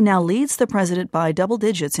Democratic nominee, now leads the president by double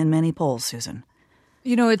digits in many polls, Susan.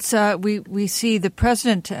 It's we see the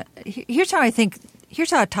president. Here's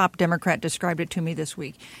how a top Democrat described it to me this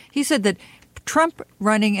week. He said that Trump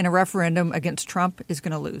running in a referendum against Trump is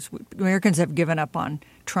going to lose. Americans have given up on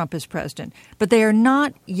Trump as president, but they are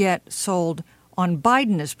not yet sold on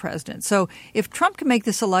Biden as president. So if Trump can make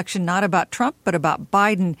this election not about Trump but about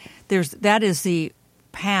Biden, that is the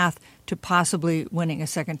path to possibly winning a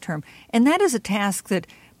second term. And that is a task that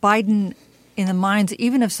Biden, in the minds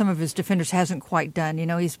even of some of his defenders, hasn't quite done.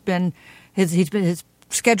 His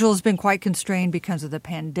schedule has been quite constrained because of the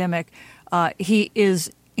pandemic. He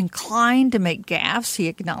is inclined to make gaffes. He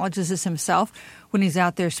acknowledges this himself when he's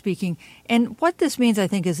out there speaking. And what this means, I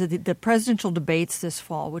think, is that the presidential debates this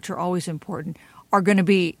fall, which are always important, are going to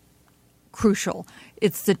be crucial.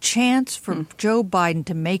 It's the chance for Joe Biden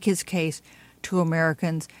to make his case to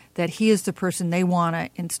Americans that he is the person they want to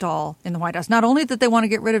install in the White House. Not only that they want to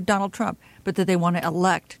get rid of Donald Trump, but that they want to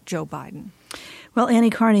elect Joe Biden. Well, Annie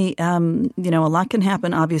Carney, a lot can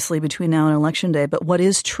happen, obviously, between now and Election Day. But what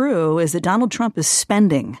is true is that Donald Trump is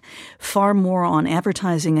spending far more on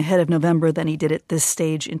advertising ahead of November than he did at this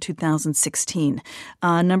stage in 2016.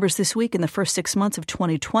 Numbers this week, in the first 6 months of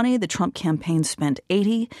 2020, the Trump campaign spent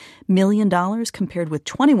 $80 million compared with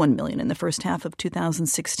 $21 million in the first half of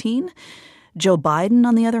 2016. Joe Biden,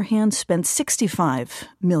 on the other hand, spent $65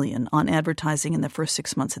 million on advertising in the first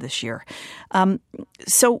 6 months of this year.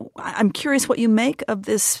 So I'm curious what you make of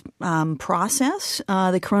this process.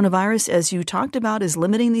 The coronavirus, as you talked about, is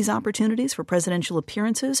limiting these opportunities for presidential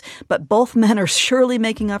appearances, but both men are surely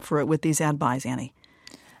making up for it with these ad buys, Annie.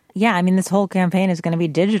 Yeah, I mean, this whole campaign is going to be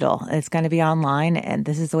digital. It's going to be online, and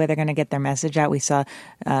this is the way they're going to get their message out. We saw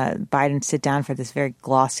Biden sit down for this very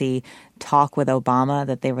glossy talk with Obama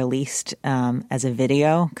that they released as a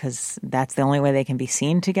video because that's the only way they can be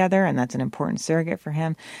seen together, and that's an important surrogate for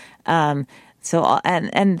him. Both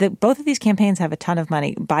of these campaigns have a ton of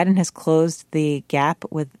money. Biden has closed the gap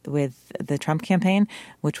with the Trump campaign,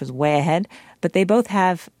 which was way ahead, but they both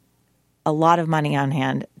have a lot of money on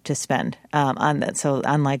hand to spend on that. So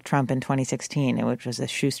unlike Trump in 2016, which was a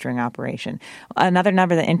shoestring operation. Another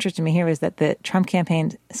number that interested me here is that the Trump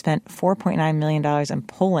campaign spent $4.9 million on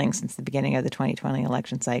polling since the beginning of the 2020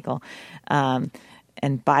 election cycle. And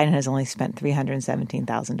Biden has only spent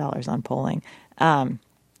 $317,000 on polling.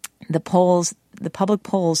 The public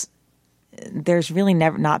polls, there's really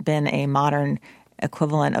never not been a modern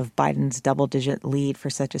equivalent of Biden's double-digit lead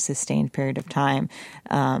for such a sustained period of time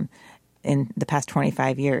in the past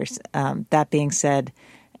 25 years. That being said,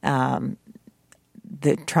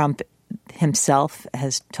 Trump himself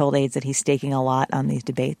has told aides that he's staking a lot on these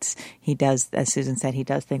debates. He does, as Susan said, he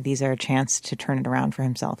does think these are a chance to turn it around for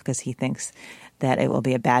himself because he thinks that it will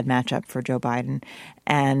be a bad matchup for Joe Biden.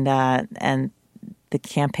 And the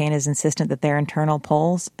campaign is insistent that their internal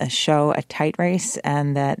polls show a tight race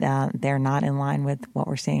and that they're not in line with what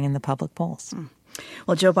we're seeing in the public polls.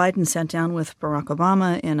 Well, Joe Biden sat down with Barack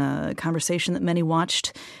Obama in a conversation that many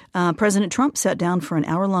watched. President Trump sat down for an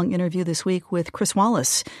hour-long interview this week with Chris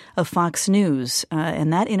Wallace of Fox News,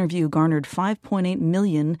 and that interview garnered 5.8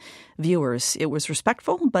 million viewers. It was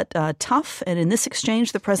respectful but tough, and in this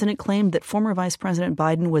exchange, the president claimed that former Vice President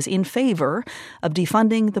Biden was in favor of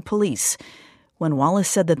defunding the police. When Wallace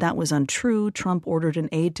said that was untrue, Trump ordered an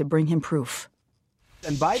aide to bring him proof.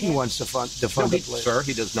 And Biden wants to defund the police. Sir,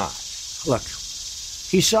 he does not. Look,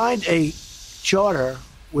 he signed a charter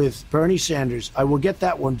with Bernie Sanders. I will get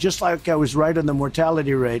that one, just like I was right on the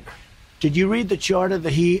mortality rate. Did you read the charter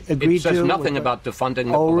that he agreed to? It says nothing about defunding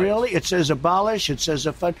the police. Oh, really? It says abolish. It says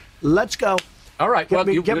defund. Let's go. All right. Get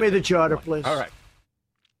me the charter, please. All right.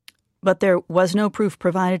 But there was no proof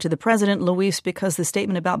provided to the president, Luis, because the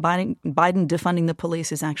statement about Biden defunding the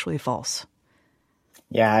police is actually false.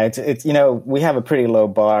 Yeah, it's we have a pretty low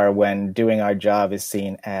bar when doing our job is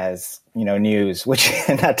seen as, news, which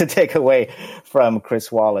not to take away from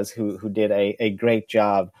Chris Wallace, who did a great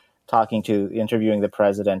job interviewing the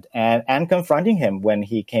president and confronting him when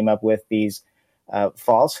he came up with these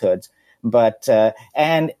falsehoods. But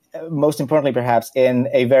and most importantly, perhaps, in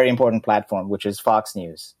a very important platform, which is Fox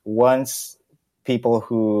News. Once people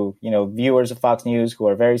who, viewers of Fox News who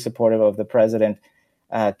are very supportive of the president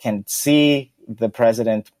can see the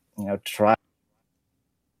president, try.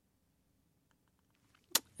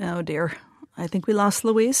 Oh, dear. I think we lost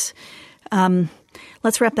Luis.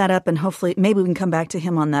 Let's wrap that up and hopefully maybe we can come back to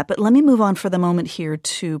him on that. But let me move on for the moment here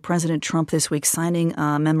to President Trump this week signing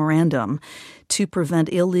a memorandum to prevent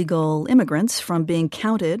illegal immigrants from being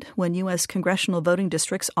counted when U.S. congressional voting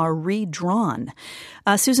districts are redrawn.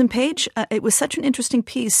 Susan Page, it was such an interesting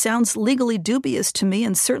piece. Sounds legally dubious to me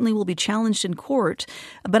and certainly will be challenged in court.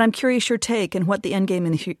 But I'm curious your take and what the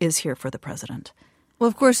endgame is here for the president. Well,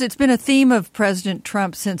 of course, it's been a theme of President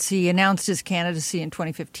Trump since he announced his candidacy in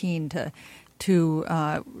 2015 to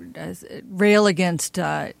rail against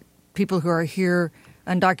people who are here,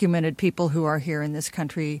 undocumented people who are here in this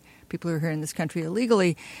country, people who are here in this country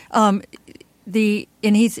illegally. The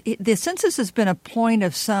census has been a point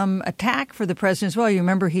of some attack for the president as well. You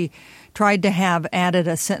remember he tried to have added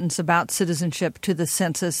a sentence about citizenship to the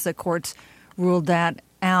census. The courts ruled that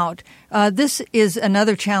out. This is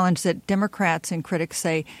another challenge that Democrats and critics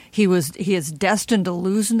say he is destined to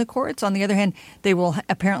lose in the courts. On the other hand, they will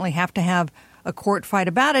apparently have to have a court fight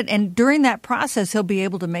about it. And during that process, he'll be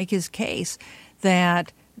able to make his case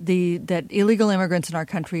that that illegal immigrants in our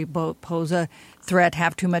country pose a threat,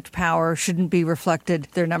 have too much power, shouldn't be reflected,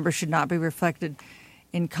 their numbers should not be reflected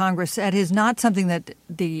in Congress. That is not something that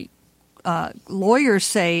the lawyers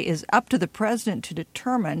say is up to the president to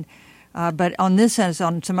determine. But on this, as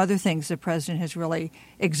on some other things, the president has really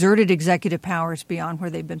exerted executive powers beyond where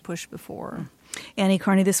they've been pushed before. Annie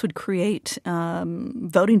Carney, this would create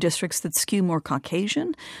voting districts that skew more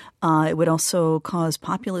Caucasian. It would also cause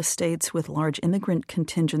populous states with large immigrant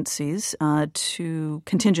contingents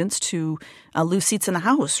to lose seats in the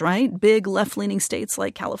House, right? Big left-leaning states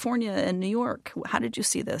like California and New York. How did you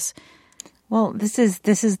see this? Well, this is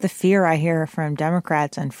the fear I hear from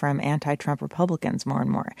Democrats and from anti-Trump Republicans more and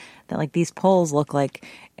more, that like these polls look like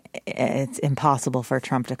it's impossible for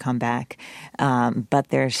Trump to come back. But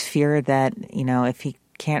there's fear that, if he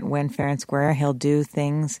can't win fair and square, he'll do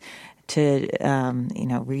things to,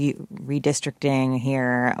 redistricting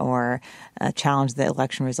here or challenge the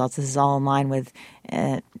election results. This is all in line with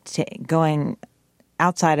going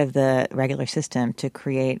outside of the regular system to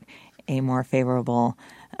create a more favorable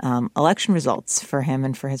election results for him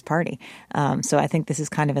and for his party. So I think this is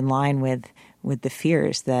kind of in line with the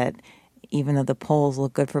fears that even though the polls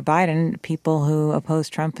look good for Biden, people who oppose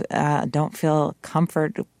Trump don't feel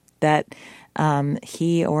comfort that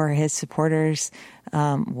he or his supporters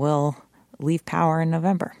will leave power in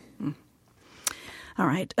November. All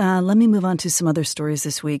right. Let me move on to some other stories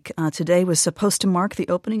this week. Today was supposed to mark the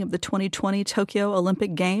opening of the 2020 Tokyo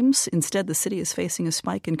Olympic Games. Instead, the city is facing a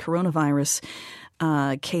spike in coronavirus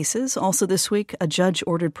cases. Also this week, a judge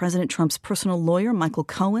ordered President Trump's personal lawyer, Michael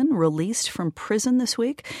Cohen, released from prison this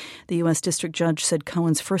week. The U.S. District Judge said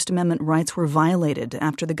Cohen's First Amendment rights were violated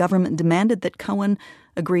after the government demanded that Cohen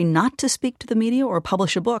agree not to speak to the media or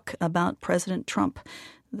publish a book about President Trump.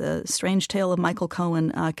 The strange tale of Michael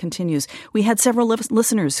Cohen continues. We had several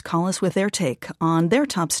listeners call us with their take on their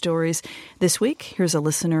top stories this week. Here's a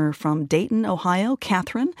listener from Dayton, Ohio,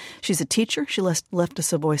 Catherine. She's a teacher. She left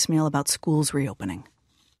us a voicemail about schools reopening.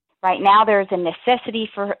 Right now, there's a necessity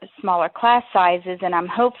for smaller class sizes, and I'm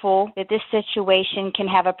hopeful that this situation can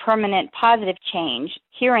have a permanent positive change.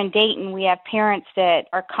 Here in Dayton, we have parents that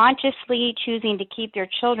are consciously choosing to keep their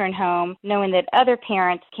children home, knowing that other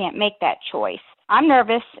parents can't make that choice. I'm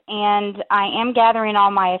nervous, and I am gathering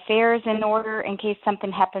all my affairs in order in case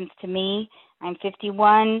something happens to me. I'm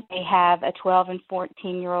 51. I have a 12 and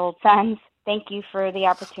 14-year-old sons. Thank you for the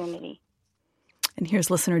opportunity. And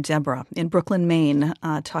here's listener Deborah in Brooklyn, Maine,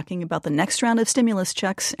 talking about the next round of stimulus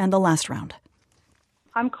checks and the last round.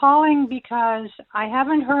 I'm calling because I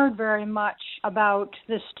haven't heard very much about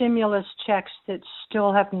the stimulus checks that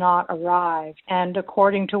still have not arrived. And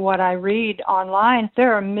according to what I read online,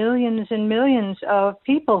 there are millions and millions of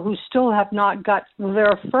people who still have not got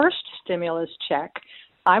their first stimulus check.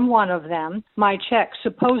 I'm one of them. My check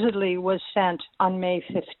supposedly was sent on May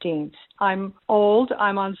 15th. I'm old.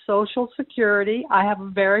 I'm on Social Security. I have a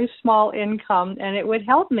very small income, and it would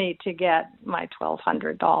help me to get my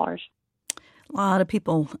 $1,200. A lot of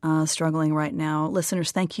people struggling right now.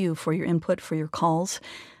 Listeners, thank you for your input, for your calls.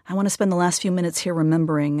 I want to spend the last few minutes here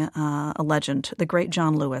remembering a legend, the great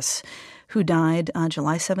John Lewis, who died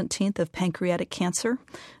July 17th of pancreatic cancer.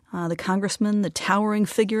 The congressman, the towering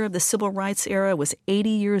figure of the civil rights era, was 80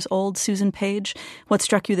 years old. Susan Page, what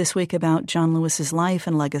struck you this week about John Lewis's life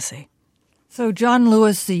and legacy? So John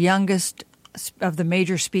Lewis, the youngest of the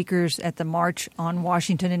major speakers at the March on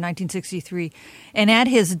Washington in 1963, and at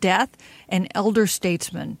his death, an elder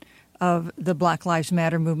statesman of the Black Lives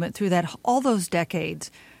Matter movement through that all those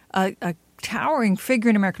decades, a towering figure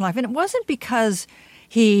in American life. And it wasn't because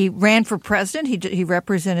he ran for president. He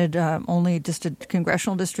represented only just a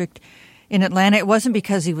congressional district in Atlanta. It wasn't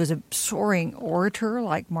because he was a soaring orator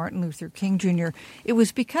like Martin Luther King Jr. It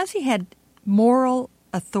was because he had moral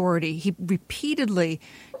authority. He repeatedly,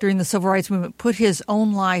 during the Civil Rights Movement, put his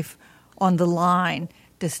own life on the line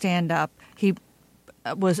to stand up. He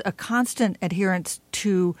was a constant adherent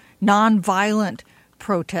to nonviolent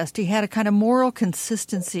protest. He had a kind of moral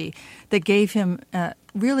consistency that gave him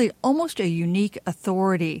really almost a unique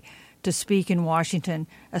authority to speak in Washington,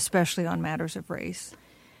 especially on matters of race.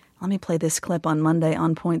 Let me play this clip. On Monday,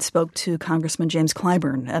 On Point spoke to Congressman James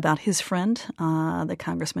Clyburn about his friend, the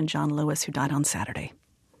Congressman John Lewis, who died on Saturday.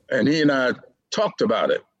 And he and I talked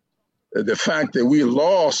about it, the fact that we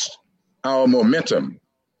lost our momentum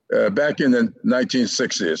back in the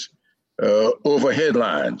 1960s over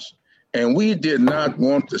headlines. And we did not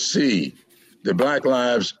want to see the Black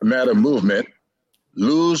Lives Matter movement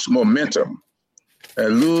lose momentum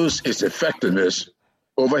and lose its effectiveness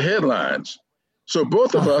over headlines. So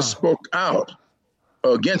both of us spoke out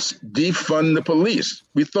against defund the police.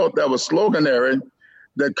 We thought that was sloganary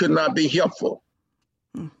that could not be helpful.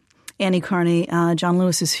 Annie Carney, John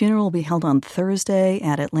Lewis's funeral will be held on Thursday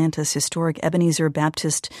at Atlanta's historic Ebenezer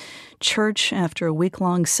Baptist Church after a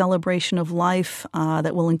week-long celebration of life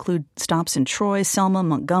that will include stops in Troy, Selma,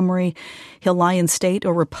 Montgomery. He'll lie in state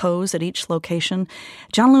or repose at each location.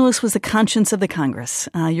 John Lewis was the conscience of the Congress.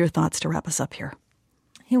 Your thoughts to wrap us up here?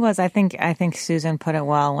 He was. I think Susan put it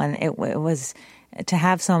well when it was to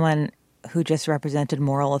have someone who just represented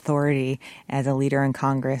moral authority as a leader in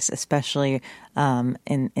Congress, especially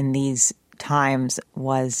in these times,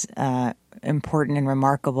 was important and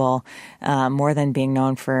remarkable, more than being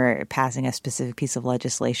known for passing a specific piece of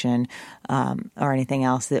legislation or anything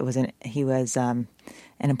else. He was an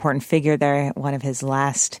important figure there. One of his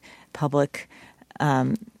last public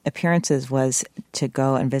appearances was to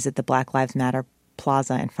go and visit the Black Lives Matter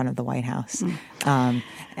Plaza in front of the White House.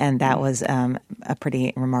 And that was a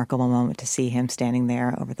pretty remarkable moment to see him standing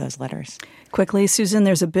there over those letters. Quickly, Susan,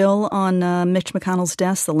 there's a bill on Mitch McConnell's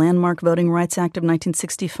desk, the Landmark Voting Rights Act of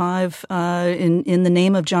 1965, in the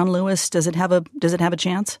name of John Lewis. Does it have a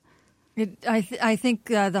chance? I think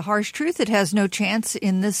the harsh truth, it has no chance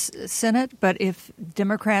in this Senate. But if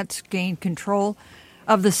Democrats gain control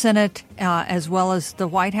of the Senate as well as the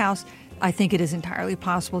White House, I think it is entirely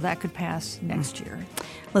possible that could pass next year.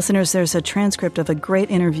 Listeners, there's a transcript of a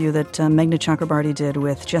great interview that Meghna Chakrabarti did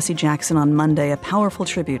with Jesse Jackson on Monday, a powerful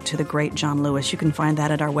tribute to the great John Lewis. You can find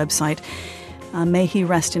that at our website. May he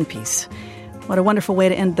rest in peace. What a wonderful way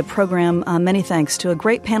to end the program. Many thanks to a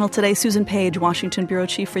great panel today. Susan Page, Washington Bureau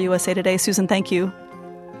Chief for USA Today. Susan, thank you.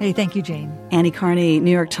 Hey, thank you, Jane. Annie Carney,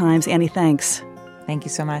 New York Times. Annie, thanks. Thank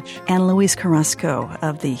you so much. And Luis Carrasco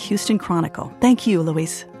of the Houston Chronicle. Thank you,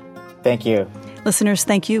 Luis. Thank you. Listeners,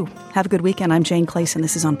 thank you. Have a good weekend. I'm Jane Clayson.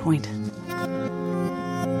 This is On Point.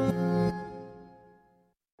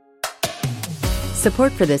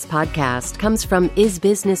 Support for this podcast comes from Is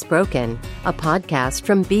Business Broken, a podcast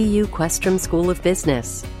from BU Questrom School of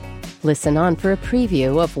Business. Listen on for a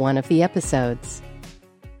preview of one of the episodes.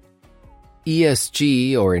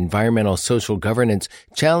 ESG, or environmental social governance,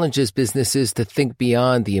 challenges businesses to think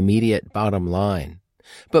beyond the immediate bottom line.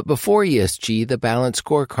 But before ESG, the Balanced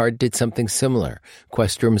Scorecard did something similar.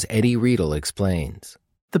 Questrom's Eddie Riedel explains.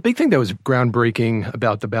 The big thing that was groundbreaking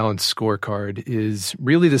about the Balanced Scorecard is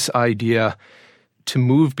really this idea to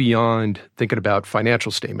move beyond thinking about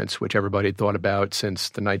financial statements, which everybody had thought about since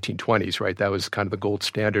the 1920s, right? That was kind of the gold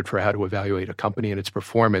standard for how to evaluate a company and its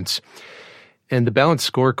performance. And the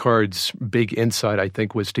Balanced Scorecard's big insight, I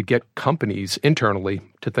think, was to get companies internally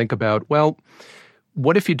to think about, well,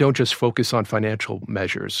 what if you don't just focus on financial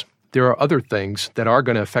measures? There are other things that are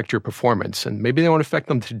going to affect your performance, and maybe they won't affect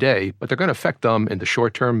them today, but they're going to affect them in the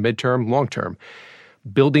short term, midterm, long term.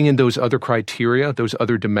 Building in those other criteria, those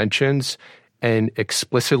other dimensions, and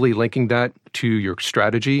explicitly linking that to your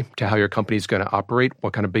strategy, to how your company is going to operate,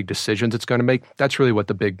 what kind of big decisions it's going to make, that's really what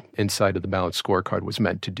the big insight of the Balanced Scorecard was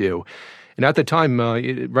meant to do. And at the time,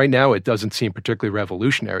 right now, it doesn't seem particularly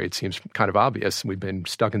revolutionary. It seems kind of obvious. We've been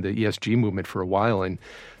stuck in the ESG movement for a while, and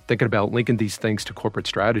thinking about linking these things to corporate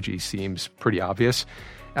strategy seems pretty obvious.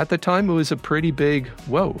 At the time, it was a pretty big,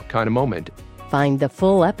 whoa, kind of moment. Find the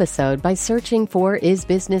full episode by searching for Is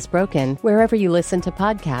Business Broken wherever you listen to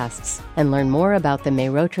podcasts, and learn more about the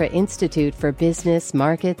Mehrotra Institute for Business,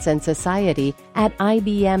 Markets, and Society at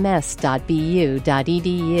ibms.bu.edu.